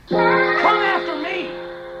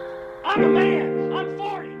I'm a man. I'm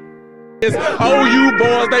 40. It's OU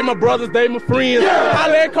boys, they my brothers, they my friends.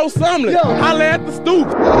 Holla at Coach Sumlin, holla at the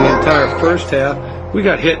Stoops. The entire first half, we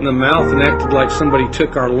got hit in the mouth and acted like somebody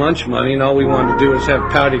took our lunch money, and all we wanted to do was have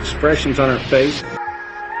pouty expressions on our face.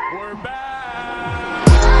 We're back.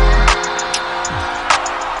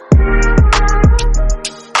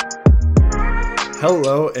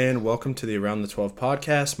 Hello and welcome to the Around the 12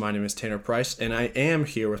 podcast. My name is Tanner Price, and I am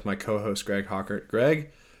here with my co-host Greg Hockert.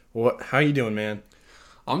 Greg, how you doing, man?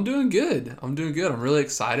 I'm doing good. I'm really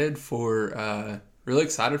excited for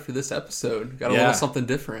this episode. Got a little something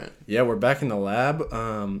different. Yeah, we're back in the lab.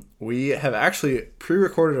 We have actually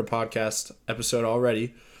pre-recorded a podcast episode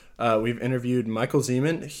already. We've interviewed Michael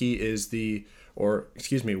Zeman. He is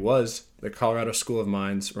was the Colorado School of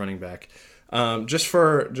Mines running back. Just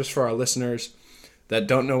for our listeners that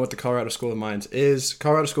don't know what the Colorado School of Mines is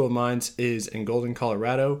in Golden,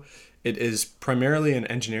 Colorado. It is primarily an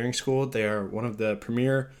engineering school. They are one of the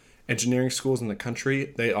premier engineering schools in the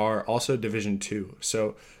country. They are also Division II.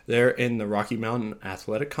 So they're in the Rocky Mountain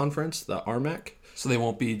Athletic Conference, the RMAC. So they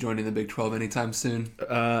won't be joining the Big 12 anytime soon?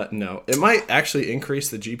 No. It might actually increase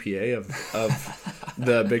the GPA of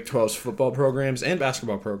the Big 12's football programs and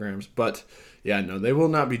basketball programs. But, yeah, no, they will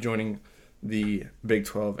not be joining the Big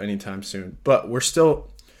 12 anytime soon. But we're still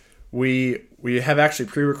 – we have actually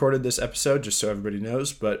pre-recorded this episode just so everybody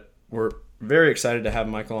knows, but – we're very excited to have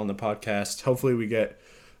Michael on the podcast. Hopefully we get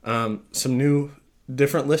some new,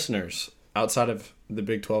 different listeners outside of the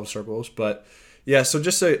Big 12 circles. But, yeah, so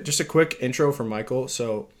just a quick intro for Michael.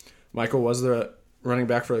 So Michael was the running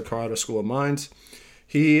back for the Colorado School of Mines.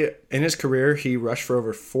 In his career, he rushed for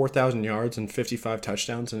over 4,000 yards and 55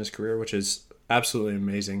 touchdowns in his career, which is absolutely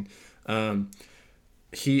amazing.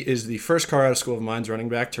 He is the first Colorado School of Mines running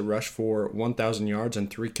back to rush for 1,000 yards in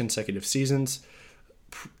 3 consecutive seasons.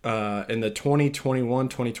 In the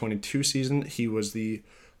 2021-2022 season, he was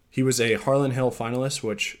a Harlan Hill finalist,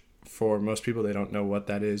 which for most people they don't know what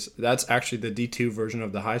that is. That's actually the D2 version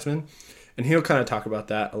of the Heisman, and he'll kind of talk about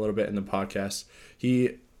that a little bit in the podcast.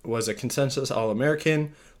 He was a consensus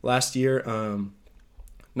All-American last year.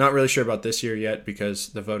 Not really sure about this year yet because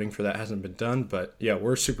the voting for that hasn't been done, but yeah,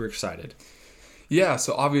 we're super excited. Yeah,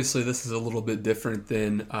 so obviously this is a little bit different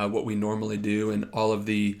than what we normally do, and all of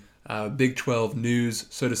the Big 12 news,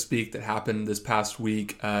 so to speak, that happened this past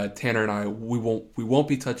week. Tanner and I, we won't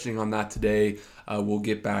be touching on that today. We'll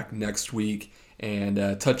get back next week and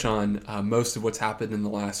touch on most of what's happened in the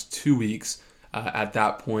last 2 weeks at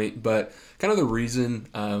that point. But kind of the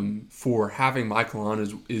reason for having Michael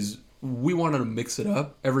on is we wanted to mix it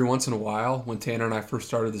up every once in a while. When Tanner and I first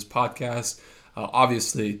started this podcast,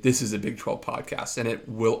 obviously this is a Big 12 podcast, and it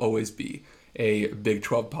will always be a Big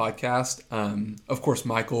 12 podcast. Of course,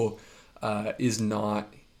 Michael did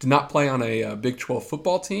not play on a Big 12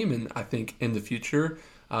 football team, and I think in the future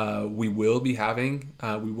we will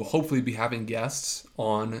hopefully be having guests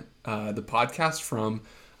on the podcast from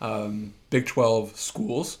Big 12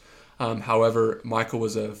 schools. However, Michael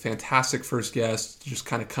was a fantastic first guest to just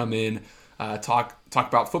kind of come in, talk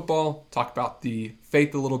about football, talk about the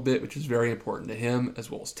faith a little bit, which is very important to him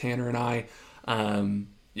as well as Tanner and I.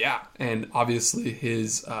 Yeah, and obviously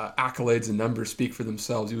his accolades and numbers speak for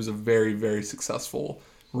themselves. He was a very, very successful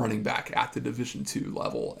running back at the Division II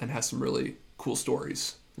level and has some really cool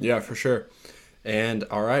stories. Yeah, for sure. And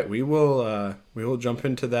all right, we will jump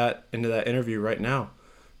into that interview right now,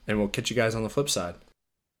 and we'll catch you guys on the flip side.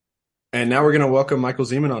 And now we're going to welcome Michael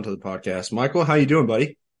Zeman onto the podcast. Michael, how you doing,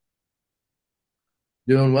 buddy?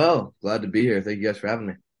 Doing well. Glad to be here. Thank you guys for having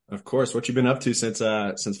me. Of course. What you been up to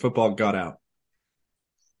since football got out?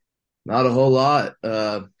 Not a whole lot.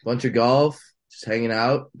 Bunch of golf, just hanging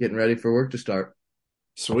out, getting ready for work to start.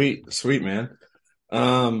 Sweet, man.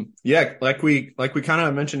 Yeah, like we kind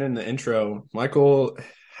of mentioned in the intro, Michael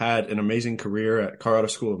had an amazing career at Colorado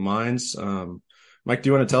School of Mines. Mike, do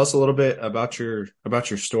you want to tell us a little bit about your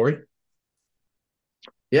story?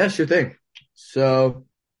 Yeah, sure thing. So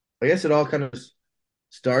I guess it all kind of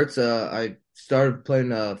starts. I started playing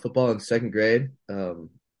football in second grade.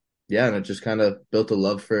 Yeah, and it just kind of built a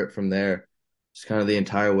love for it from there. Just kind of the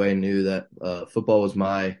entire way knew that football was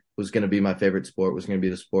going to be my favorite sport, was going to be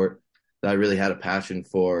the sport that I really had a passion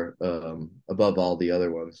for above all the other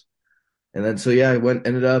ones. And then, so yeah, I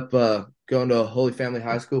ended up going to Holy Family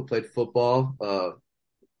High School, played football,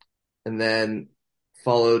 and then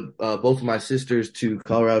followed both of my sisters to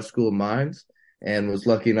Colorado School of Mines and was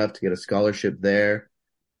lucky enough to get a scholarship there.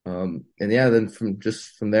 And yeah, then from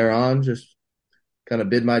there on, just kind of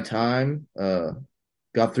bid my time,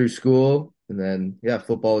 got through school, and then, yeah,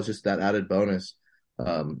 football was just that added bonus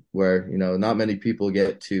where, not many people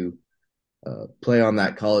get to play on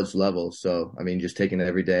that college level. So, I mean, just taking it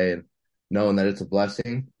every day and knowing that it's a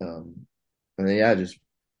blessing. And then, yeah, just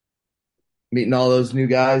meeting all those new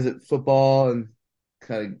guys at football and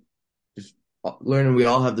kind of just learning we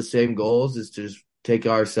all have the same goals is to just take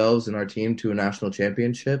ourselves and our team to a national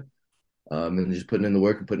championship. And just putting in the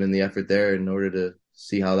work and putting in the effort there in order to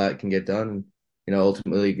see how that can get done. And,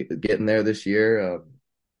 ultimately getting there this year.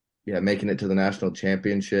 Making it to the national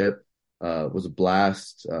championship was a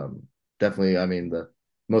blast. Definitely, I mean, the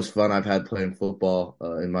most fun I've had playing football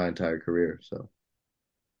in my entire career.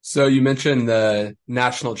 So you mentioned the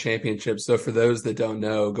national championship. So for those that don't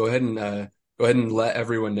know, go ahead and let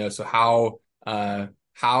everyone know. So how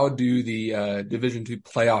do the Division II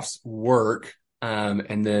playoffs work?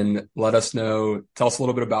 And then tell us a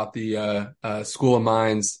little bit about the School of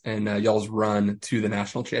Mines and y'all's run to the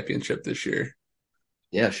national championship this year.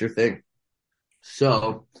 Yeah, sure thing.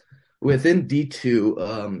 So within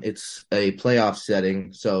D2, it's a playoff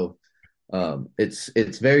setting. So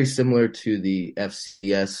it's very similar to the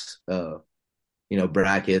FCS,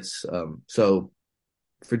 brackets. So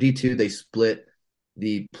for D2, they split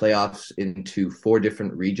the playoffs into 4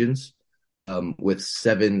 different regions, with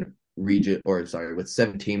 7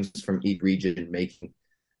 teams from each region making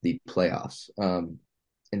the playoffs.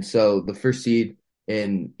 And so the first seed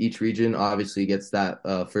in each region obviously gets that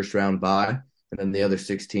first round bye, and then the other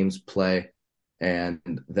 6 teams play, and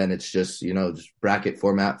then it's just bracket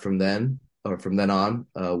format from then on,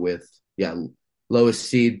 with lowest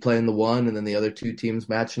seed playing the 1, and then the other 2 teams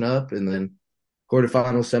matching up, and then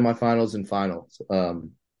quarterfinals, semifinals, and finals.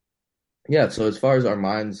 So as far as the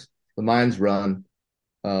Mines run,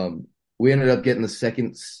 we ended up getting the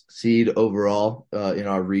 2nd seed overall in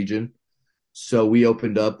our region. So we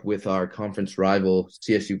opened up with our conference rival,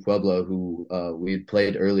 CSU Pueblo, who we had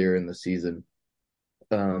played earlier in the season.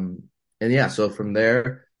 So from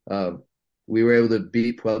there, we were able to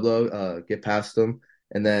beat Pueblo, get past them.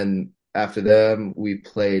 And then after them, we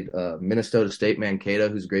played Minnesota State Mankato,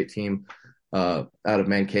 who's a great team out of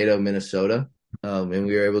Mankato, Minnesota. And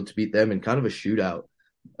we were able to beat them in kind of a shootout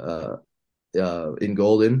in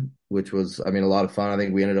Golden, which was, a lot of fun. I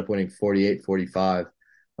think we ended up winning 48-45.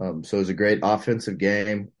 So it was a great offensive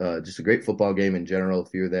game, just a great football game in general.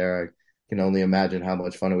 If you were there, I can only imagine how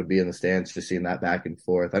much fun it would be in the stands, just seeing that back and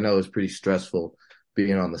forth. I know it was pretty stressful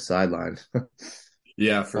being on the sideline.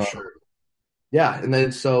 Yeah, for sure. Yeah, and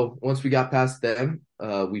then so once we got past them,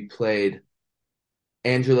 we played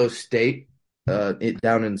Angelo State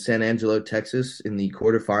down in San Angelo, Texas, in the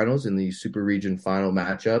quarterfinals in the Super Region final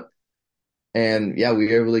matchup. And we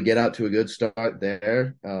were able to get out to a good start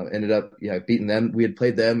there. Ended up beating them. We had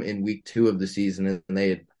played them in week 2 of the season, and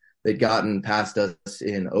they'd gotten past us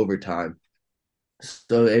in overtime.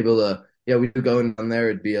 So able to we were going down there.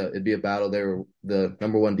 It'd be a battle. They were the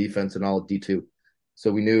number 1 defense in all of D2,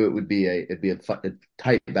 so we knew it would be a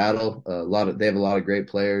tight battle. They have a lot of great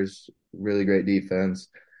players, really great defense,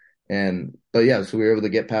 so we were able to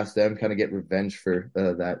get past them, kind of get revenge for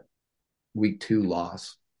that week 2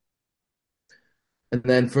 loss. And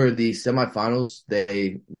then for the semifinals,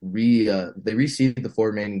 they reseeded the 4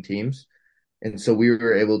 remaining teams, and so we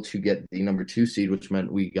were able to get the number 2 seed, which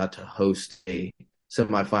meant we got to host a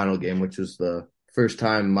semifinal game, which was the first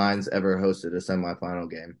time Mines ever hosted a semifinal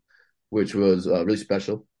game, which was really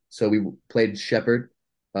special. So we played Shepherd,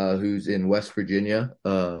 who's in West Virginia,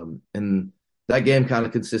 and that game kind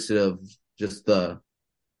of consisted of just the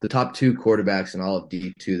top 2 quarterbacks in all of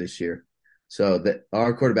D2 this year. So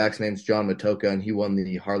our quarterback's name's John Matoka, and he won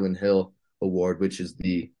the Harlan Hill Award, which is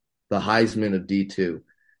the Heisman of D2.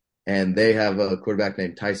 And they have a quarterback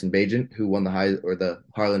named Tyson Bagent, who won the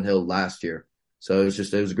Harlan Hill last year. So it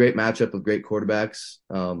was a great matchup of great quarterbacks.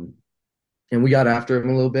 And we got after him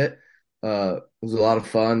a little bit. It was a lot of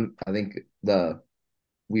fun. I think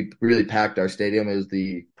we really packed our stadium. It was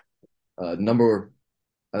the I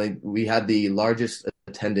think we had the largest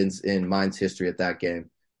attendance in Mines history at that game.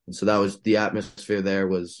 And so that was the atmosphere there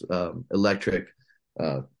was electric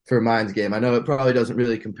for a Mines game. I know it probably doesn't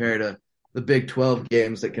really compare to the Big 12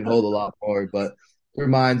 games that can hold a lot more, but for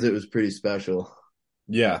Mines, it was pretty special.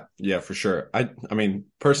 Yeah, for sure. I mean,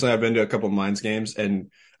 personally, I've been to a couple of Mines games,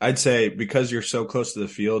 and I'd say because you're so close to the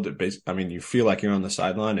field, you feel like you're on the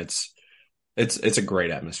sideline. It's a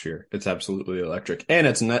great atmosphere. It's absolutely electric, and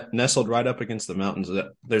it's nestled right up against the mountains.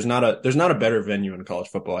 There's not a better venue in college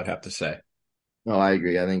football, I'd have to say. No, I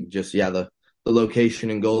agree. I think just the location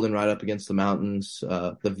in Golden, right up against the mountains,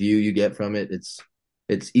 the view you get from it.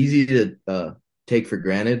 It's easy to take for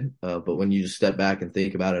granted, but when you just step back and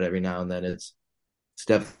think about it every now and then, it's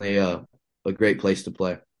definitely a great place to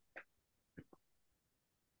play.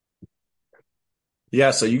 Yeah,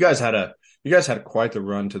 so you guys had you guys had quite the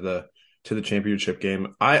run to the championship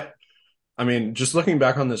game. I mean, just looking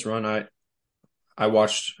back on this run, I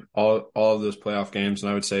watched all of those playoff games,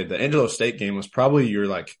 and I would say the Angelo State game was probably your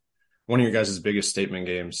like one of your guys' biggest statement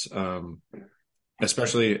games,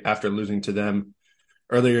 especially after losing to them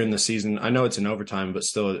earlier in the season. I know it's in overtime, but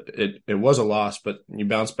still, it was a loss. But you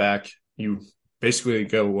bounce back. You basically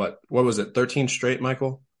go what was it, 13 straight,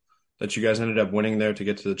 Michael, that you guys ended up winning there to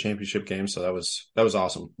get to the championship game. So that was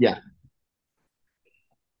awesome. Yeah.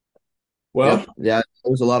 Well, yeah, it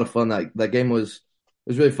was a lot of fun. That game was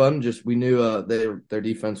really fun. Just we knew their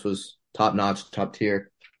defense was top notch, top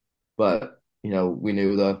tier, but we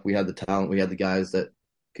knew we had the talent, we had the guys that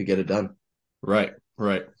could get it done. Right.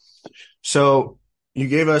 So you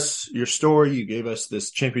gave us your story. You gave us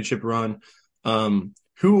this championship run.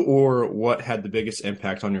 Who or what had the biggest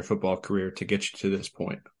impact on your football career to get you to this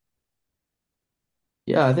point?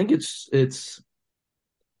 Yeah, I think it's I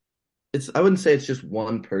wouldn't say it's just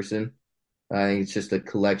one person. I think it's just a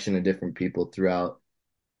collection of different people throughout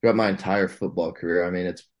my entire football career. I mean,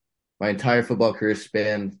 it's my entire football career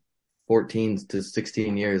spanned 14 to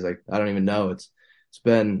 16 years. Like, I don't even know. It's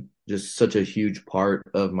been just such a huge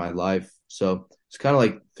part of my life. So it's kind of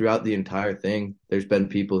like throughout the entire thing, there's been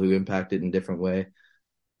people who impact it in different ways.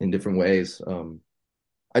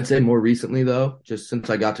 I'd say more recently though, just since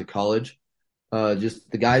I got to college,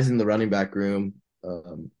 just the guys in the running back room,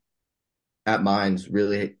 at Mines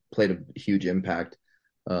really played a huge impact.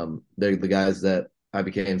 They're the guys that I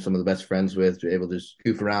became some of the best friends with, able to just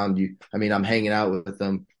goof around. I'm hanging out with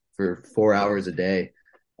them for 4 hours a day.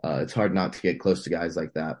 It's hard not to get close to guys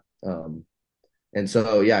like that. And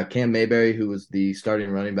so, yeah, Cam Mayberry, who was the starting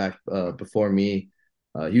running back before me,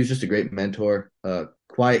 he was just a great mentor,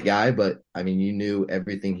 quiet guy, but you knew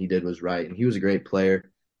everything he did was right. And he was a great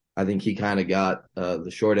player. I think he kind of got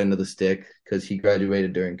the short end of the stick because he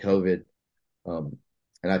graduated during COVID.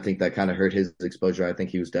 And I think that kind of hurt his exposure. I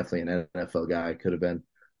think he was definitely an NFL guy. Could have been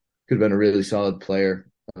a really solid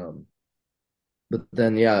player. But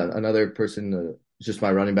then, yeah, another person, just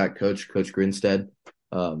my running back coach, Coach Grinstead.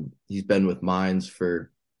 He's been with Mines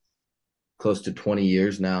for close to 20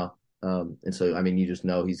 years now. And so, you just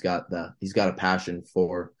know he's got a passion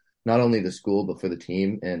for not only the school, but for the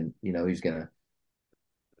team. And, he's going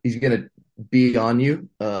to be on you.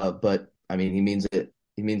 But he means it.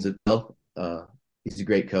 He means it well. He's a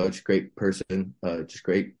great coach, great person, just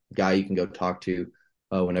great guy you can go talk to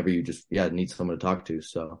whenever you just need someone to talk to.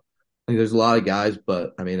 So I think there's a lot of guys,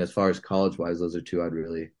 but as far as college wise, those are two I'd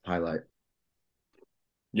really highlight.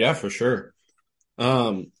 Yeah, for sure.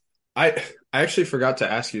 I actually forgot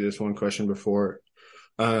to ask you this one question before.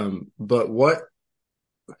 But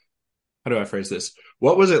how do I phrase this?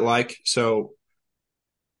 What was it like? So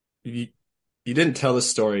you didn't tell this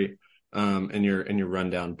story in your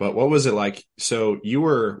rundown, but what was it like? So you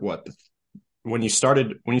were what when you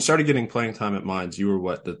started getting playing time at Mines, you were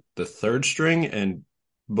what, the third string, and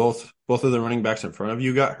both of the running backs in front of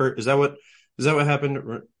you got hurt. Is that what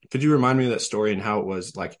happened? Could you remind me of that story and how it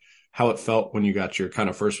was, like how it felt when you got your kind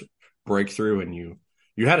of first breakthrough, and you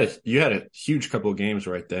had a huge couple of games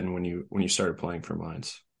right then when you started playing for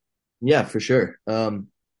Mines? Yeah, for sure. So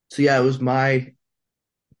yeah, it was my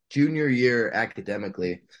junior year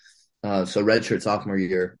academically. So redshirt sophomore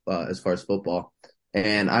year, as far as football.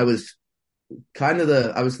 And I was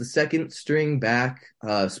the second string back,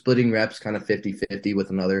 splitting reps kind of 50-50 with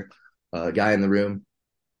another guy in the room.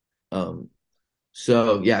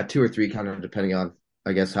 So yeah, 2 or 3 kind of depending on,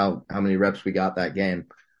 I guess, how many reps we got that game.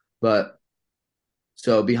 But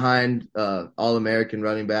so behind All-American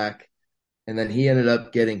running back, and then he ended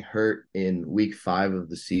up getting hurt in week 5 of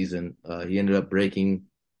the season. He ended up breaking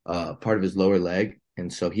part of his lower leg.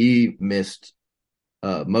 And so he missed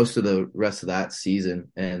most of the rest of that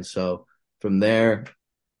season. And so from there,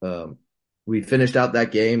 we finished out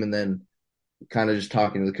that game, and then kind of just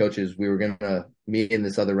talking to the coaches, me and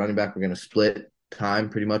this other running back were going to split time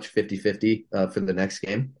pretty much 50-50 for the next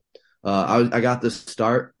game. I got the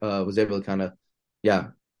start, was able to kind of,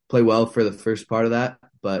 play well for the first part of that.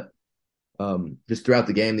 But just throughout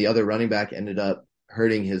the game, the other running back ended up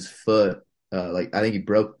hurting his foot. I think he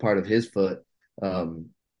broke part of his foot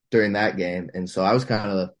during that game. And so I was kind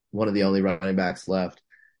of one of the only running backs left.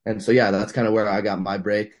 And so, that's kind of where I got my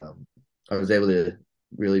break. I was able to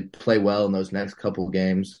really play well in those next couple of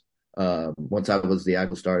games. Once I was the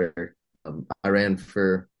actual starter, I ran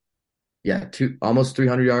for, almost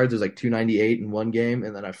 300 yards. It was like 298 in one game.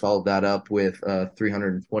 And then I followed that up with a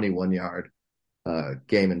 321 yard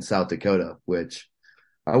game in South Dakota, which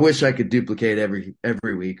I wish I could duplicate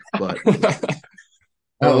every week, but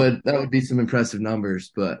that would be some impressive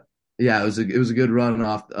numbers. But yeah, it was a good run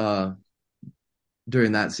off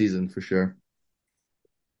during that season for sure.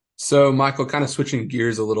 So, Michael, kind of switching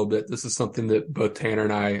gears a little bit, this is something that both Tanner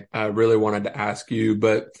and I really wanted to ask you,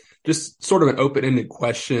 but just sort of an open-ended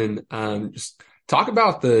question. Just talk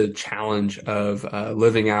about the challenge of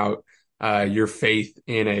living out your faith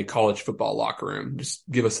in a college football locker room. Just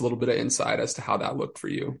give us a little bit of insight as to how that looked for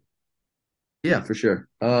you. Yeah, for sure.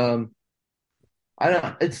 I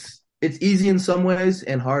don't. It's easy in some ways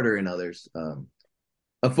and harder in others.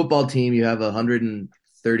 A football team, you have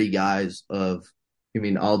 130 guys of, I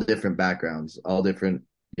mean, all different backgrounds, all different,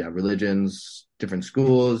 yeah, religions, different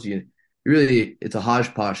schools. You really, it's a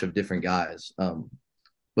hodgepodge of different guys.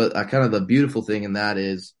 But kind of the beautiful thing in that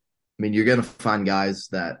is, I mean, you're gonna find guys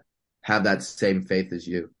that have that same faith as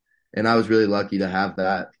you, and I was really lucky to have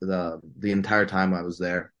that the entire time I was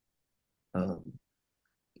there. Um,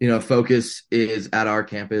 Focus is at our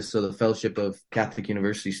campus, so the Fellowship of Catholic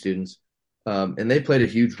University Students, and they played a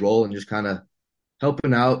huge role in just kind of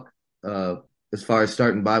helping out as far as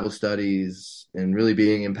starting Bible studies and really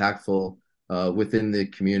being impactful within the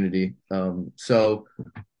community. So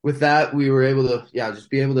with that, we were able to, yeah, just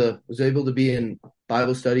be able to, was able to be in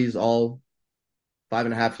Bible studies all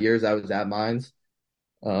 5.5 years I was at Mines.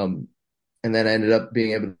 And then I ended up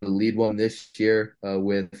being able to lead one this year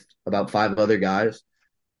with about 5 other guys.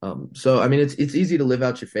 So I mean, it's easy to live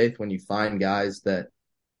out your faith when you find guys that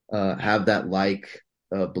have that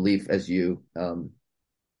belief as you.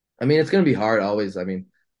 I mean, it's going to be hard always. I mean,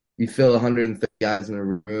 you fill 130 guys in a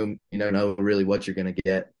room, you don't know really what you're going to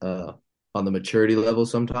get on the maturity level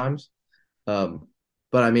sometimes. But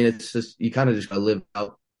I mean, it's just you kind of just got to live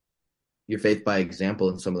out your faith by example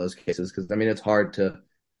in some of those cases. Because I mean, it's hard to,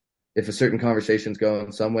 if a certain conversation's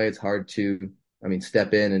going some way, it's hard to, I mean,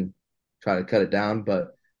 step in and try to cut it down.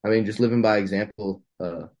 But I mean, just living by example,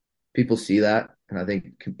 people see that, and I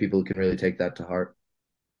think people can really take that to heart.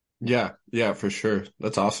 Yeah, for sure.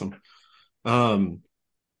 That's awesome.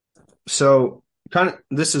 So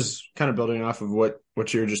this is kind of building off of what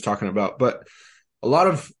you were just talking about, but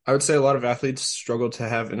I would say a lot of athletes struggle to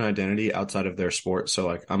have an identity outside of their sport. So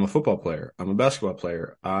like, I'm a football player, I'm a basketball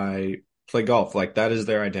player, I play golf, like that is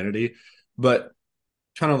their identity. But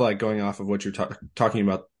kind of like going off of what you're talking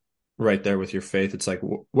about right there with your faith, it's like,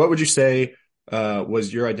 what would you say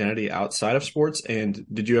was your identity outside of sports? And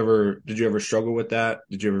did you ever struggle with that?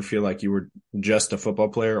 Did you ever feel like you were just a football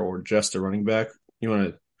player or just a running back? You want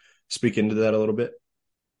to speak into that a little bit?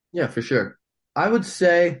 Yeah, for sure. I would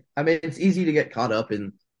say, I mean, it's easy to get caught up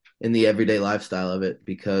in the everyday lifestyle of it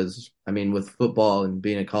because, I mean, with football and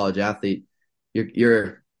being a college athlete,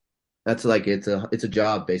 you're that's like it's a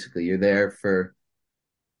job basically. You're there for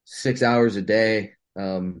 6 hours a day,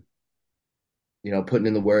 putting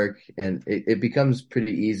in the work, and it becomes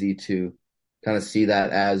pretty easy to kind of see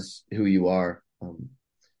that as who you are.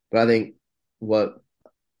 But I think what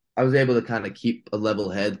I was able to kind of keep a level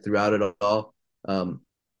head throughout it all.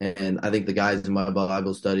 And I think the guys in my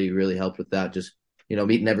Bible study really helped with that. Just,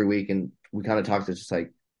 meeting every week, and we kind of talked to just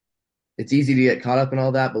like, it's easy to get caught up in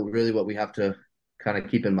all that, but really what we have to kind of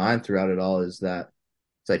keep in mind throughout it all is that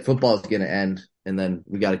it's like football is going to end, and then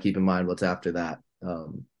we got to keep in mind what's after that.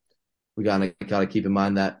 We gotta keep in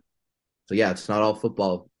mind that. So yeah, it's not all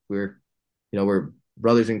football. We're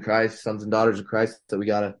brothers in Christ, sons and daughters of Christ. So we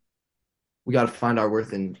gotta find our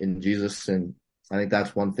worth in Jesus, and I think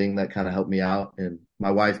that's one thing that kind of helped me out. And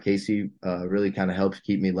my wife Casey really kind of helped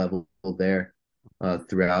keep me level there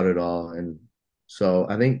throughout it all. And so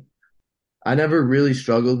I think I never really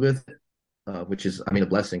struggled with it, which is, I mean, a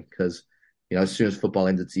blessing because as soon as football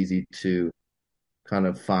ends, it's easy to kind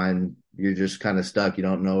of find you're just kind of stuck. You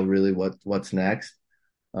don't know really what's next.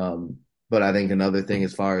 But I think another thing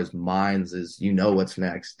as far as Mines is, what's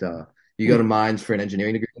next. You go to Mines for an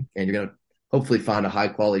engineering degree, and you're gonna hopefully find a high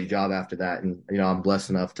quality job after that. And I'm blessed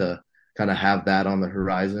enough to kind of have that on the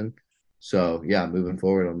horizon. So yeah, moving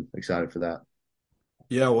forward, I'm excited for that.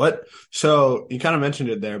 Yeah. So you kind of mentioned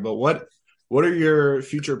it there, but what are your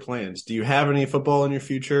future plans? Do you have any football in your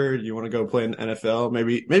future? Do you want to go play in the NFL?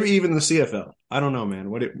 Maybe even the CFL. I don't know, man.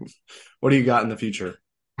 What do you got in the future?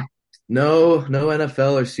 No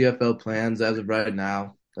NFL or CFL plans as of right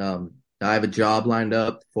now. I have a job lined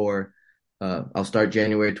up for. I'll start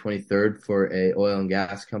January 23rd for a oil and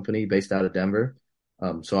gas company based out of Denver.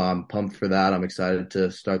 So I'm pumped for that. I'm excited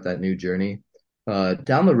to start that new journey.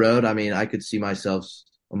 Down the road, I mean, I could see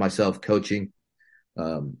myself coaching.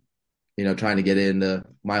 Trying to get into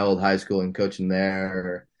my old high school and coaching there,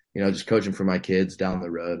 or, just coaching for my kids down the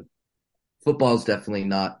road. Football is definitely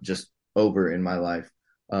not just over in my life,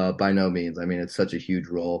 by no means. I mean, it's such a huge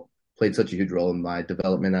role, played such a huge role in my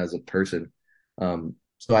development as a person.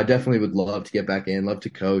 So I definitely would love to get back in, love to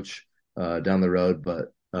coach, down the road.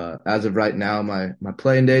 But as of right now, my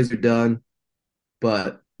playing days are done.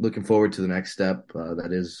 But looking forward to the next step. That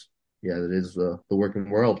is the working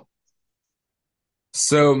world.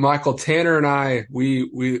 So Michael, Tanner and I,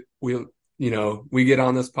 we get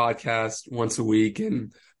on this podcast once a week,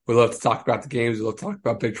 and we love to talk about the games. We love to talk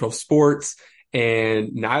about Big 12 sports,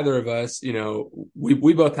 and neither of us,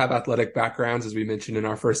 we both have athletic backgrounds, as we mentioned in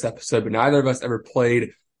our first episode, but neither of us ever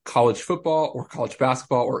played college football or college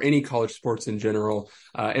basketball or any college sports in general.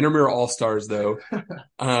 Intramural All-Stars, though.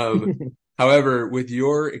 However, with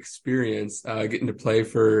your experience getting to play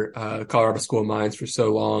for Colorado School of Mines for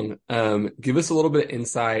so long, give us a little bit of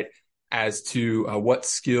insight as to what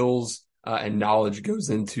skills and knowledge goes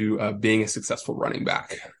into being a successful running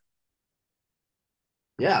back.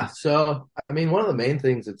 Yeah, so I mean, one of the main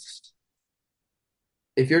things it's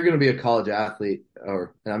if you're going to be a college athlete,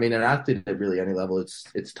 or I mean, an athlete at really any level,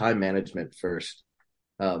 it's time management first.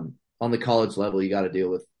 On the college level, you got to deal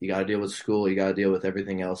with school, you got to deal with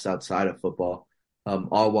everything else outside of football,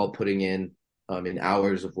 all while putting in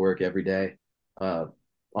hours of work every day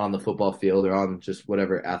on the football field or on just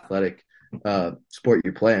whatever athletic sport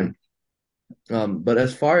you're playing. But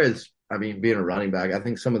as far as being a running back, I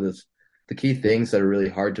think some of the key things that are really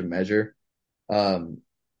hard to measure. For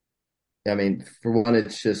one,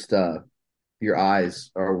 it's just your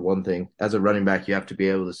eyes are one thing. As a running back, you have to be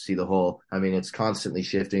able to see the hole. I mean, it's constantly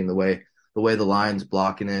shifting the way the line's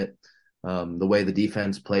blocking it, the way the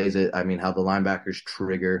defense plays it. I mean, how the linebackers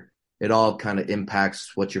trigger. It all kind of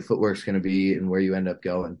impacts what your footwork's going to be and where you end up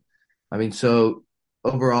going. I mean, so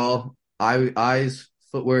overall, eyes,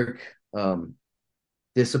 footwork,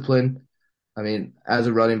 discipline. I mean, as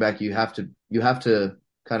a running back, you have to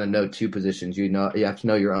kind of know two positions. You have to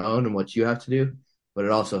know your own and what you have to do, but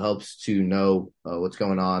it also helps to know what's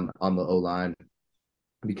going on the O-line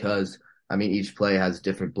because, each play has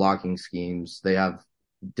different blocking schemes. They have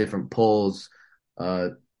different pulls,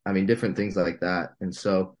 different things like that. And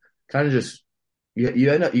so kind of just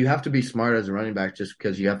you have to be smart as a running back just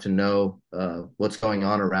because you have to know what's going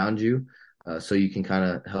on around you so you can kind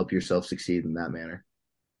of help yourself succeed in that manner.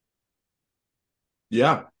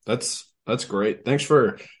 Yeah, that's great. Thanks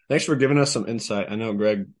for giving us some insight. I know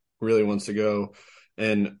Greg really wants to go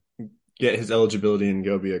and get his eligibility and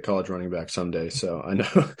go be a college running back someday. So I know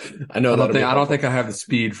I don't think I have the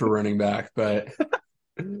speed for running back, but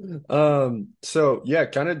so yeah,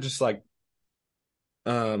 kind of just like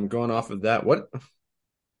going off of that, not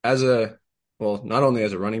only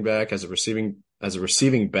as a running back, as a receiving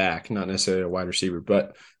back, not necessarily a wide receiver,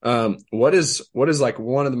 but what is like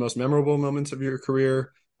one of the most memorable moments of your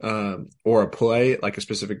career, or a play, like a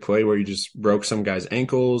specific play where you just broke some guy's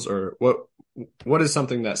ankles, or what is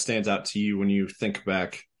something that stands out to you when you think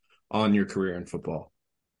back on your career in football?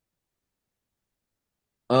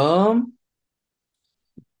 I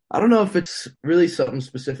don't know if it's really something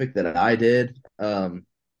specific that I did, but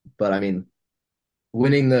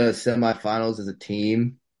winning the semifinals as a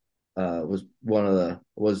team was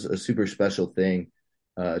a super special thing.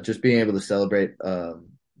 Just being able to celebrate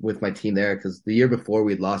with my team there because the year before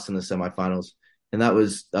we'd lost in the semifinals, and that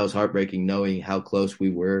was heartbreaking knowing how close we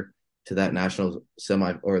were to that national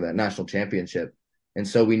championship. And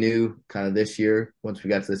so we knew kind of this year once we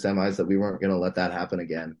got to the semis that we weren't going to let that happen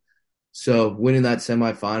again. So winning that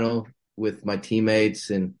semifinal with my teammates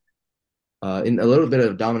and in a little bit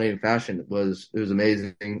of dominating fashion it was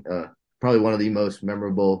amazing. Probably one of the most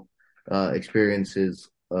memorable experiences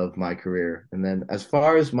of my career. And then as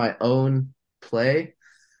far as my own play,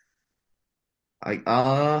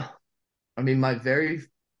 my very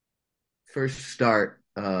first start,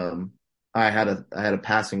 I had a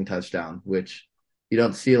passing touchdown, which you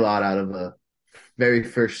don't see a lot out of a very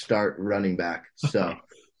first start running back. So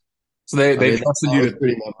they trusted you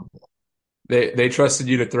they trusted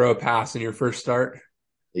you to throw a pass in your first start.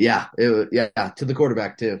 Yeah, to the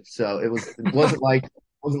quarterback too. So it wasn't like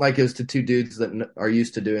it was to two dudes that are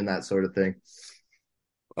used to doing that sort of thing.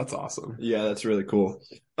 That's awesome. Yeah, that's really cool.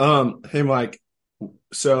 Hey Mike,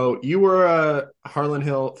 so you were a Harlan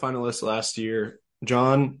Hill finalist last year.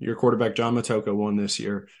 Your quarterback John Matoka won this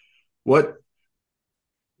year. When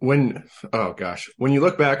you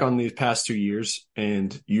look back on these past 2 years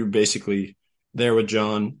and you're basically there with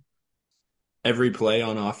John every play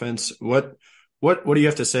on offense, what do you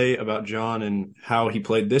have to say about John and how he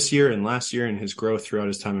played this year and last year and his growth throughout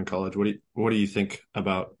his time in college? What do you think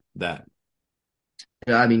about that?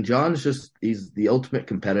 Yeah, he's the ultimate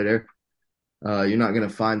competitor. You're not going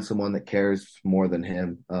to find someone that cares more than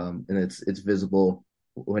him. And it's visible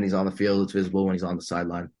when he's on the field. It's visible when he's on the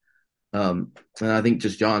sideline. And I think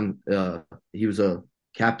just John, he was a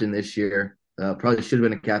captain this year. probably should have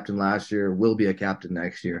been a captain last year, will be a captain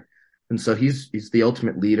next year. And so he's the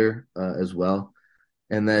ultimate leader as well.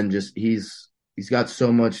 And then just he's got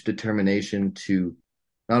so much determination to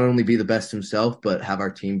not only be the best himself, but have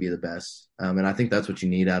our team be the best. And I think that's what you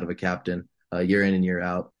need out of a captain year in and year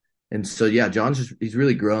out. And so, yeah, he's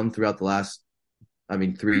really grown throughout the last,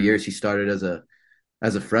 3 years. He started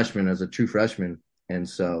as a freshman, as a true freshman. And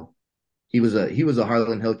so he was a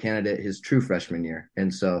Harlan Hill candidate his true freshman year.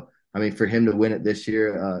 And so, for him to win it this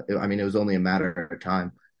year, it was only a matter of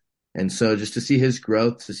time. And so just to see his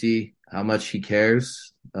growth, to see how much he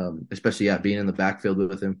cares, especially being in the backfield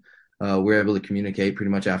with him, we're able to communicate pretty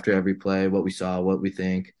much after every play, what we saw, what we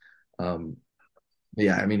think.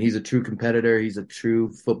 He's a true competitor. He's a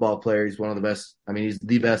true football player. He's one of the best. He's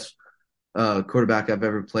the best quarterback I've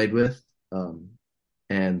ever played with.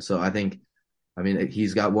 And so I think,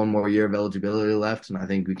 he's got one more year of eligibility left, and I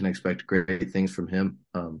think we can expect great things from him.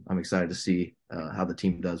 I'm excited to see how the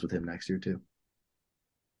team does with him next year too.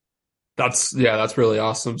 That's really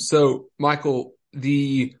awesome. So, Michael,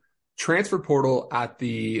 the transfer portal at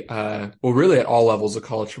the really at all levels of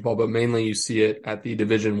college football, but mainly you see it at the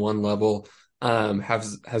Division I level,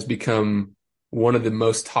 has become one of the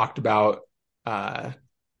most talked about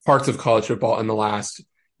parts of college football in the last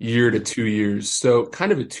year to 2 years. So,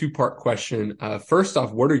 kind of a two-part question. First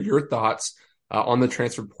off, what are your thoughts on the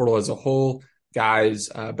transfer portal as a whole? Guys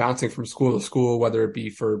bouncing from school to school, whether it be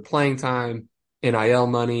for playing time, NIL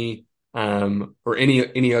money, or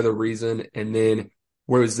any other reason. And then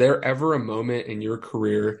was there ever a moment in your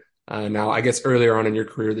career, now I guess earlier on in your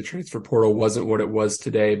career, the transfer portal wasn't what it was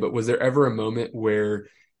today, but was there ever a moment where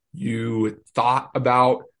you thought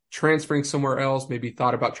about transferring somewhere else, maybe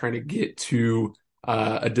thought about trying to get to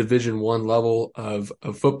a Division I level of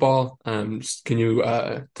football? Can you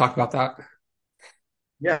talk about that?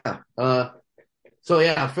 Yeah. For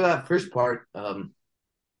that first part,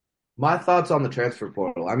 my thoughts on the transfer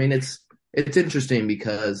portal. It's interesting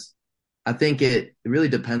because I think it really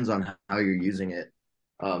depends on how you're using it.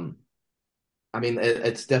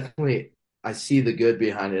 It's definitely, I see the good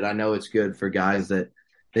behind it. I know it's good for guys that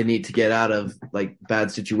they need to get out of like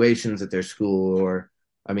bad situations at their school, or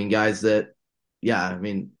guys that,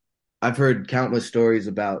 I've heard countless stories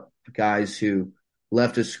about guys who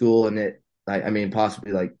left a school and it,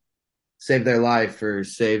 possibly like saved their life or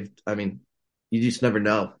saved. You just never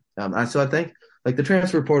know. So I think like the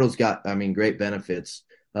transfer portal's got, great benefits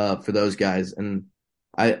for those guys. And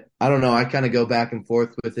I don't know. I kind of go back and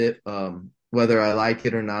forth with it, whether I like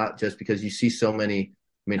it or not, just because you see so many,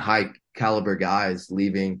 high caliber guys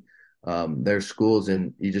leaving their schools,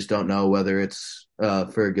 and you just don't know whether it's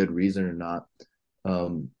for a good reason or not.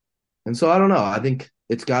 And so I don't know. I think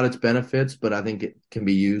it's got its benefits, but I think it can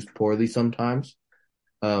be used poorly sometimes.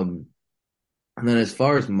 And then as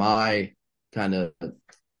far as my playing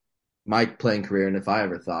career, and if I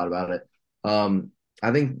ever thought about it,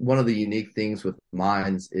 I think one of the unique things with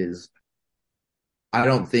Mines is I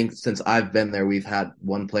don't think since I've been there we've had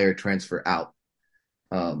one player transfer out.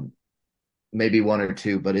 Maybe one or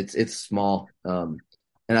two, but it's small. And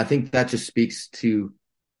I think that just speaks to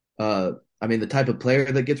the type of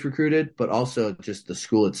player that gets recruited, but also just the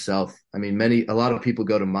school itself. A lot of people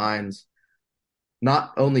go to Mines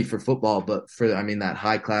not only for football, but for that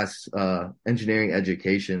high class engineering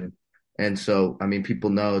education. And so, people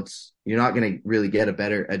know you're not going to really get a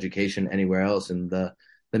better education anywhere else. And the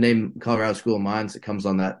name Colorado School of Mines that comes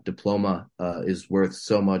on that diploma is worth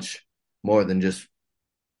so much more than just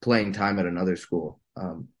playing time at another school.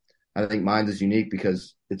 I think Mines is unique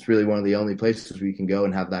because it's really one of the only places where you can go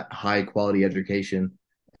and have that high quality education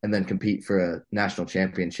and then compete for a national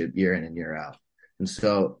championship year in and year out. And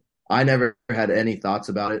so I never had any thoughts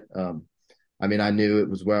about it. I knew it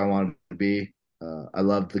was where I wanted to be. I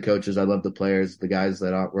loved the coaches. I loved the players, the guys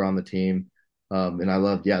that were on the team. And I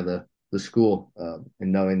loved, the school, and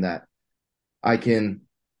knowing that I can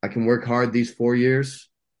work hard these 4 years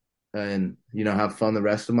and, have fun the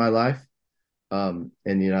rest of my life. I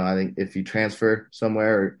think if you transfer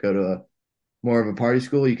somewhere or go to more of a party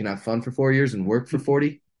school, you can have fun for 4 years and work for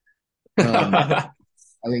 40. I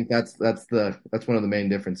think that's one of the main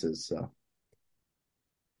differences. So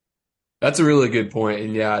that's a really good point.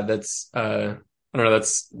 And that's I don't know,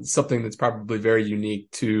 that's something that's probably very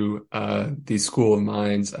unique to these school of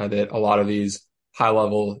Mines, that a lot of these high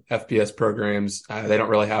level FBS programs, they don't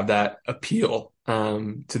really have that appeal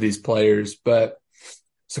to these players. But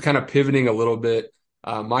so kind of pivoting a little bit,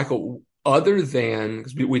 Michael, other than,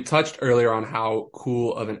 because we touched earlier on how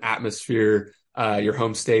cool of an atmosphere your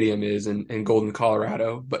home stadium is in Golden,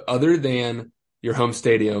 Colorado, but other than your home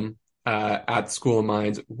stadium at School of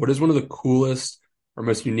Mines, what is one of the coolest or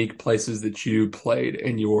most unique places that you played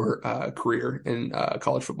in your career in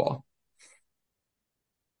college football?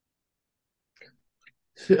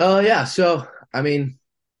 Yeah. So, I mean,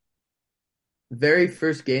 very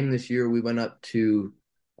first game this year, we went up to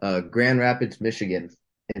Grand Rapids, Michigan,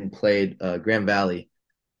 and played Grand Valley.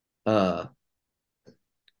 Uh,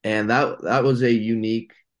 and that was a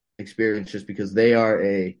unique experience just because they are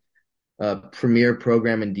a premier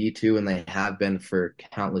program in D2, and they have been for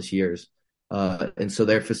countless years. And so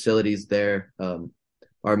their facilities there are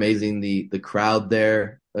amazing. The crowd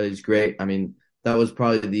there is great. I mean, that was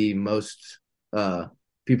probably the most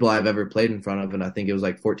people I've ever played in front of, and I think it was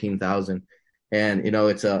like 14,000. And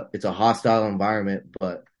it's a hostile environment,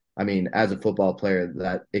 but I mean, as a football player,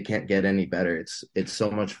 that it can't get any better. It's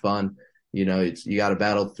so much fun. You got to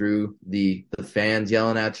battle through the fans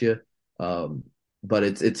yelling at you. But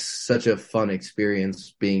it's such a fun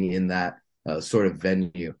experience being in that sort of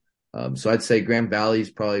venue. So I'd say Grand Valley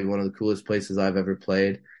is probably one of the coolest places I've ever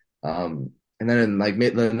played. And then in like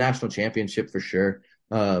the national championship for sure.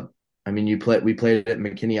 I mean, we played at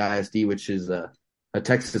McKinney ISD, which is a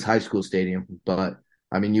Texas high school stadium, but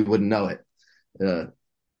I mean, you wouldn't know it.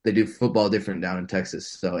 They do football different down in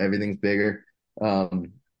Texas, so everything's bigger.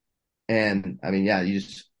 And I mean, yeah,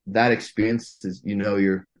 that experience is,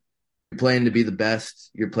 you're playing to be the best.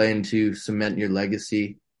 You're playing to cement your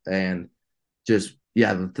legacy, and just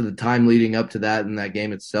the time leading up to that and that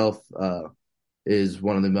game itself is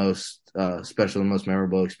one of the most special and most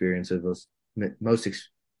memorable experiences.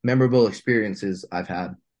 Memorable experiences I've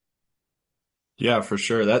had. Yeah, for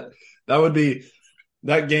sure. That would be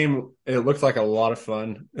that game. It looked like a lot of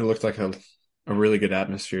fun. It looked like a really good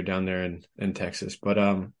atmosphere down there in Texas. But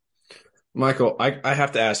Michael, I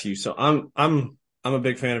have to ask you. So I'm a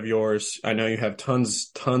big fan of yours. I know you have tons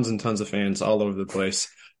and tons of fans all over the place.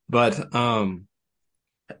 But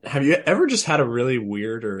have you ever just had a really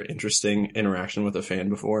weird or interesting interaction with a fan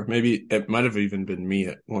before? Maybe it might have even been me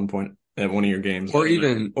at one point at one of your games, or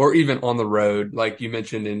even on the road, like you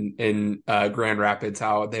mentioned in Grand Rapids,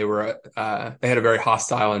 how they had a very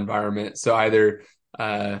hostile environment. So either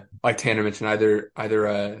like Tanner mentioned, either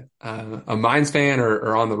a Mines fan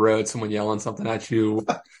or on the road, someone yelling something at you.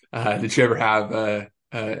 Did you ever have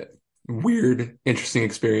a weird, interesting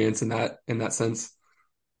experience in that sense?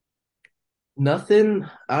 Nothing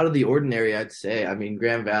out of the ordinary, I'd say. I mean,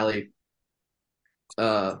 Grand Valley,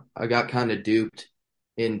 I got kind of duped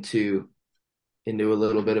into a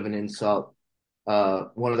little bit of an insult.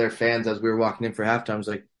 One of their fans, as we were walking in for halftime, was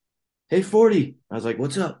like, "Hey, 40." I was like,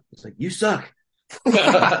 "What's up?" It's like, "You suck."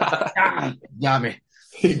 Got me.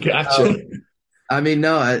 Gotcha. I mean,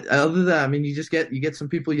 no. Other than that, I mean, you get some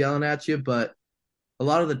people yelling at you, but a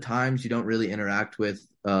lot of the times you don't really interact with,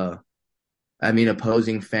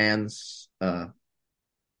 opposing fans,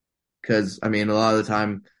 because I mean, a lot of the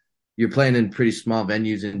time you're playing in pretty small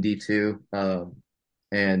venues in D2,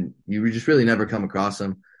 and you just really never come across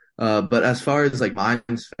them. But as far as like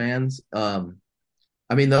Mines fans, I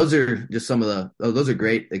mean, those are just those are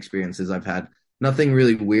great experiences I've had. Nothing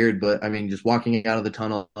really weird, but I mean, just walking out of the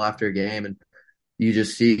tunnel after a game and you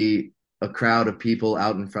just see a crowd of people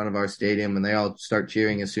out in front of our stadium and they all start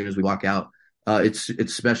cheering as soon as we walk out.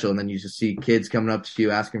 It's special. And then you just see kids coming up to you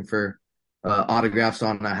asking for autographs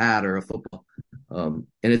on a hat or a football. And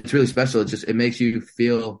it's really special. It makes you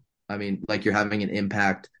feel, I mean, like you're having an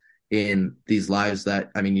impact in these lives that,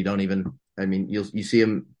 I mean, you see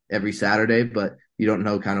them every Saturday, but you don't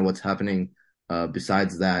know kind of what's happening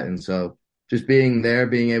besides that. And so just being there,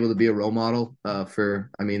 being able to be a role model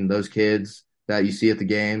for, I mean, those kids that you see at the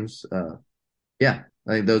games. I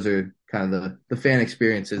think those are kind of the fan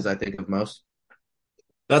experiences I think of most.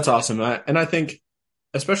 That's awesome. And I think,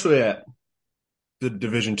 especially at the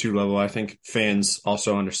Division II level, I think fans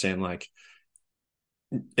also understand, like,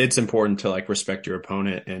 it's important to like respect your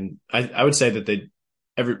opponent. And I would say that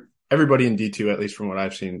everybody in D2, at least from what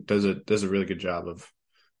I've seen, does a really good job of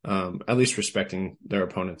at least respecting their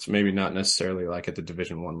opponents. Maybe not necessarily like at the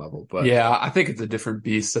Division I level, but yeah, I think it's a different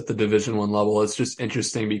beast at the Division I level. It's just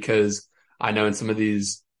interesting because I know in some of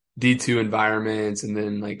these D2 environments, and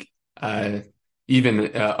then like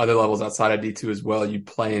even other levels outside of D2 as well, you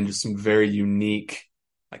play in just some very unique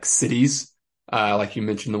like cities, like you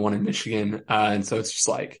mentioned the one in Michigan, and so it's just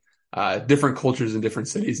like different cultures in different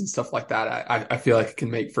cities and stuff like that. I feel like it can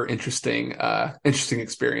make for interesting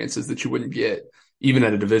experiences that you wouldn't get even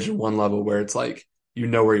at a Division I level, where it's like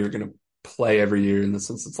where you're going to play every year, in the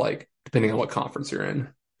sense it's like depending on what conference you're in.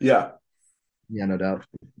 Yeah, no doubt.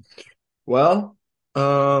 Well,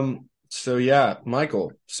 So yeah,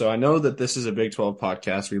 Michael. So I know that this is a Big 12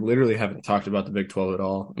 podcast. We literally haven't talked about the Big 12 at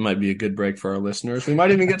all. It might be a good break for our listeners. We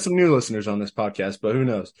might even get some new listeners on this podcast, but who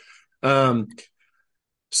knows? Um,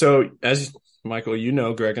 so as Michael, you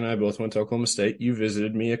know, Greg and I both went to Oklahoma State. You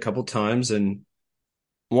visited me a couple times, and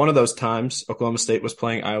one of those times, Oklahoma State was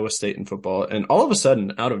playing Iowa State in football, and all of a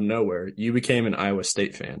sudden, out of nowhere, you became an Iowa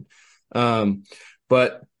State fan.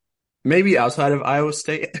 But maybe outside of Iowa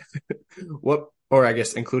State, or I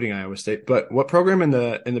guess including Iowa State, but what program in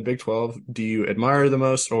the Big 12 do you admire the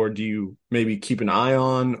most, or do you maybe keep an eye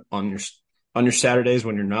on your Saturdays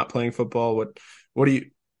when you're not playing football? What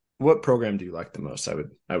program do you like the most?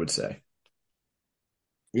 I would say.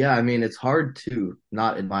 Yeah, I mean, it's hard to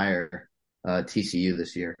not admire TCU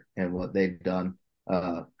this year and what they've done.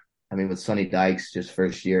 I mean, with Sonny Dykes just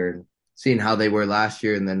first year and seeing how they were last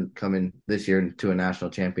year and then coming this year into a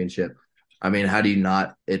national championship. I mean, how do you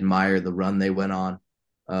not admire the run they went on,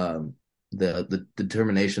 the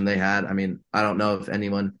determination they had? I mean, I don't know if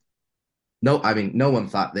no one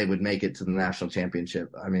thought they would make it to the national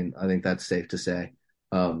championship. I mean, I think that's safe to say.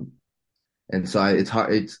 And so it's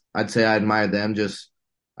hard. I'd say I admire them.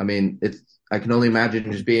 I mean, I can only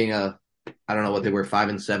imagine just being I don't know what they were,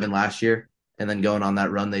 5-7 last year, and then going on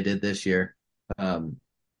that run they did this year. I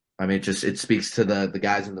mean, it speaks to the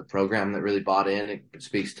guys in the program that really bought in. It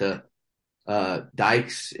speaks to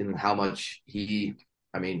Dykes and how much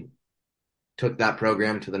I mean, took that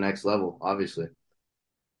program to the next level, obviously.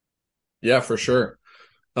 Yeah, for sure.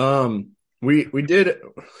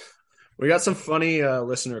 We got some funny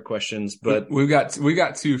listener questions, but we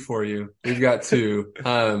got two for you. We've got two.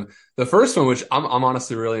 The first one, which I'm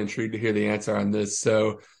honestly really intrigued to hear the answer on this.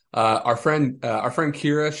 So our friend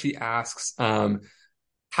Kira, she asks,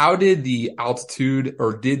 how did the altitude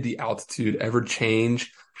ever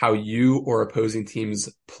change how you or opposing teams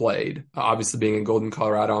played? Obviously, being in Golden,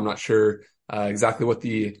 Colorado, I'm not sure exactly what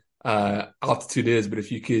the altitude is, but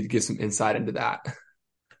if you could give some insight into that.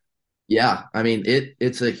 Yeah, I mean,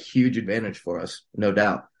 it's a huge advantage for us, no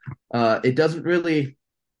doubt. It doesn't really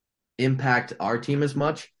impact our team as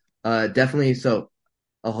much. Definitely, so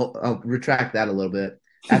I'll retract that a little bit.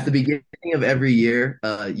 At the beginning of every year,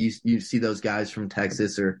 you see those guys from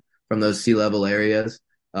Texas or from those sea level areas.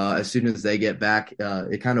 As soon as they get back,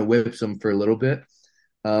 it kind of whips them for a little bit.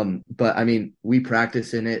 But I mean, we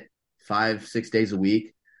practice in it 5-6 days a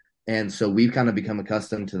week, and so we've kind of become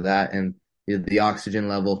accustomed to that and the oxygen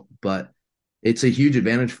level. But it's a huge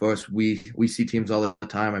advantage for us. We see teams all the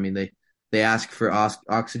time. I mean, they ask for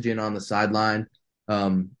oxygen on the sideline.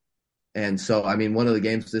 And so, I mean, one of the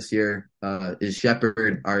games this year is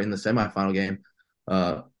Shepherd are in the semifinal game.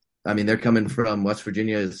 I mean, they're coming from West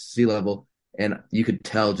Virginia's sea level, and you could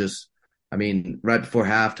tell I mean, right before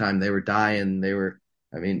halftime, they were dying.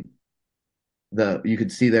 I mean, you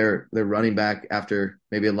could see their running back after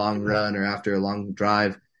maybe a long run or after a long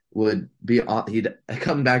drive he'd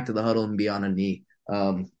come back to the huddle and be on a knee,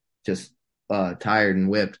 tired and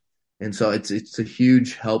whipped. And so it's a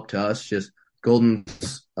huge help to us. Just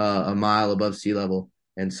Golden's a mile above sea level,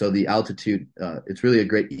 and so the altitude it's really a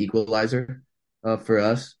great equalizer for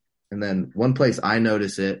us. And then one place I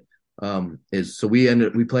notice it is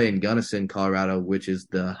we play in Gunnison, Colorado, which is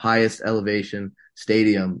the highest elevation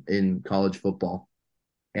stadium in college football,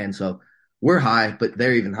 and so we're high, but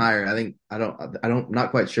they're even higher. Not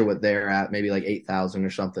quite sure what they're at, maybe like 8,000 or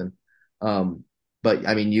something. But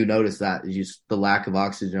I mean, you notice that just the lack of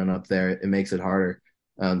oxygen up there, it makes it harder.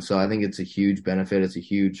 So I think it's a huge benefit. It's a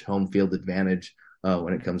huge home field advantage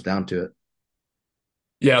when it comes down to it.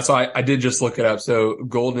 Yeah, so I did just look it up. So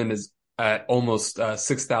Golden is at almost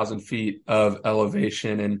 6,000 feet of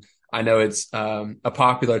elevation, and I know it's a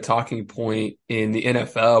popular talking point in the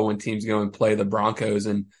NFL when teams go and play the Broncos.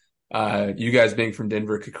 And you guys being from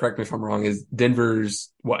Denver, could correct me if I'm wrong, is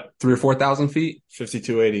Denver's what, 3,000 or 4,000 feet?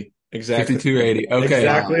 5,280. Exactly. 5,280. Okay.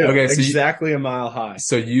 Exactly. Okay. So exactly a mile high.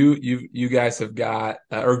 So you guys have got,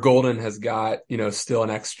 or Golden has got, still an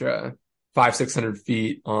extra 500-600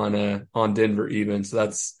 feet on Denver even. So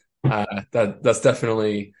that's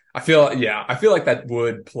definitely, I feel like that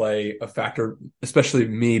would play a factor, especially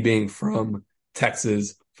me being from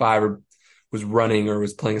Texas. If I ever was running or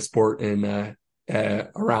was playing a sport in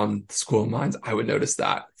around the school of mines, I would notice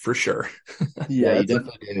that for sure. Yeah, you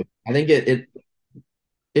definitely do. I think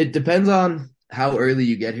it depends on how early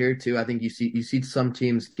you get here too. I think you see some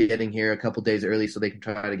teams getting here a couple days early so they can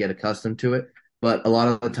try to get accustomed to it. But a lot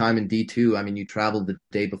of the time in D2, I mean, you travel the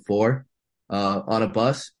day before on a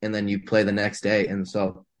bus, and then you play the next day. And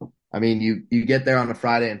so, I mean, you get there on a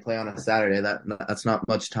Friday and play on a Saturday. That's not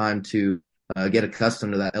much time to get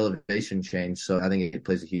accustomed to that elevation change. So I think it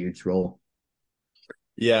plays a huge role.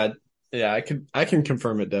 Yeah, Yeah, I can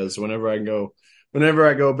confirm it does. Whenever I go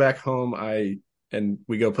back home, and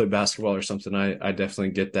we go play basketball or something, I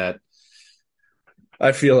definitely get that.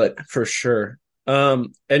 I feel it for sure.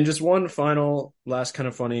 And just one final last kind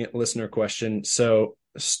of funny listener question. So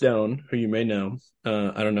Stone, who you may know,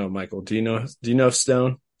 I don't know, Michael, do you know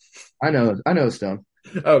Stone? I know Stone.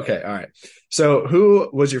 Okay, all right. So who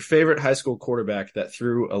was your favorite high school quarterback that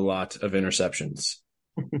threw a lot of interceptions?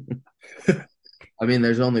 I mean,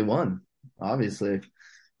 there's only one, obviously,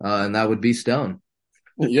 and that would be Stone.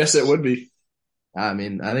 Yes, it would be. I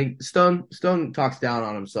mean, I think Stone talks down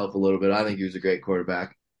on himself a little bit. I think he was a great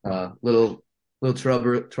quarterback. Little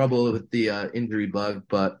trouble with the injury bug,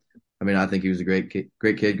 but I mean, I think he was a great kid,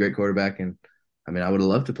 great quarterback, and I mean, I would have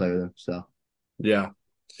loved to play with him. So Yeah.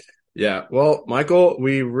 Yeah. Well, Michael,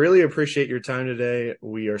 we really appreciate your time today.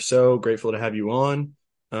 We are so grateful to have you on.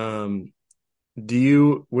 Um,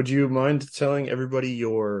 would you mind telling everybody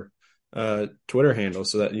your Twitter handle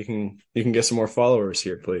so that you can get some more followers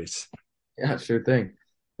here, please? yeah, sure thing.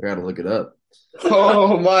 I got to look it up.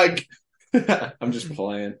 Oh, Mike. I'm just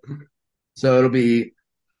playing. So it'll be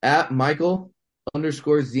at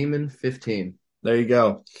Michael_Zeman15. There you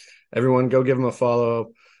go. Everyone go give him a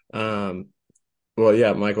follow. Well,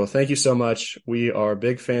 yeah, Michael, thank you so much. We are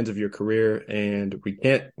big fans of your career, and we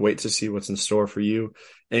can't wait to see what's in store for you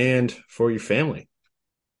and for your family.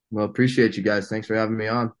 Well, appreciate you guys. Thanks for having me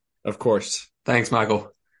on. Of course. Thanks,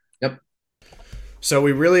 Michael. Yep. So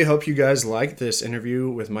we really hope you guys liked this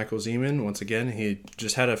interview with Michael Zeman. Once again, he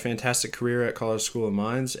just had a fantastic career at College School of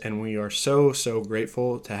Mines, and we are so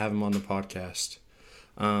grateful to have him on the podcast.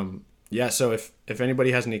 Yeah, so if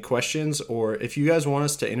anybody has any questions, or if you guys want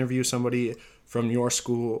us to interview somebody from your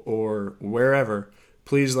school or wherever,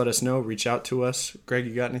 please let us know. Reach out to us. Greg,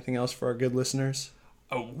 you got anything else for our good listeners?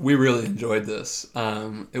 Oh, we really enjoyed this.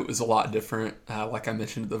 It was a lot different, like I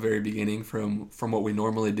mentioned at the very beginning, from what we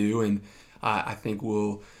normally do, and I think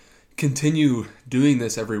we'll continue doing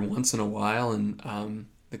this every once in a while, and I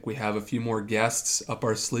think we have a few more guests up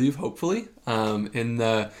our sleeve, hopefully, in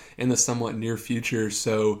the somewhat near future.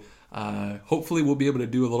 So hopefully we'll be able to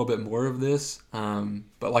do a little bit more of this.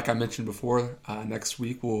 But like I mentioned before, next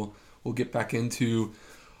week we'll get back into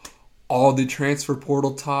all the transfer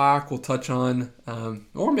portal talk. We'll touch on,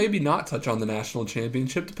 or maybe not touch on, the national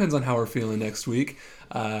championship. Depends on how we're feeling next week.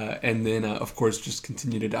 And then, of course, just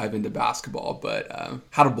continue to dive into basketball. But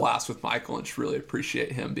had a blast with Michael, and just really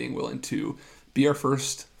appreciate him being willing to be our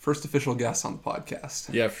first official guest on the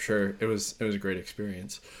podcast. Yeah, for sure. It was a great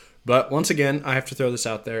experience. But once again, I have to throw this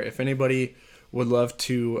out there. If anybody would love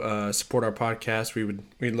to support our podcast,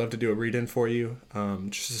 we'd love to do a read-in for you,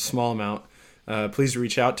 just a small amount. Please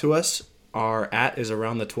reach out to us. Our @ is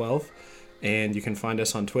around the 12, and you can find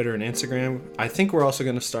us on Twitter and Instagram. I think we're also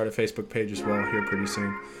going to start a Facebook page as well here pretty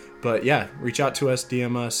soon. But yeah, reach out to us,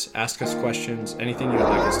 DM us, ask us questions, anything you'd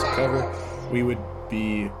like us to cover. We would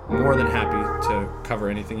be more than happy to cover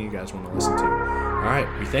anything you guys want to listen to. All right,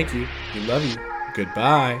 we thank you. We love you.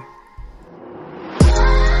 Goodbye.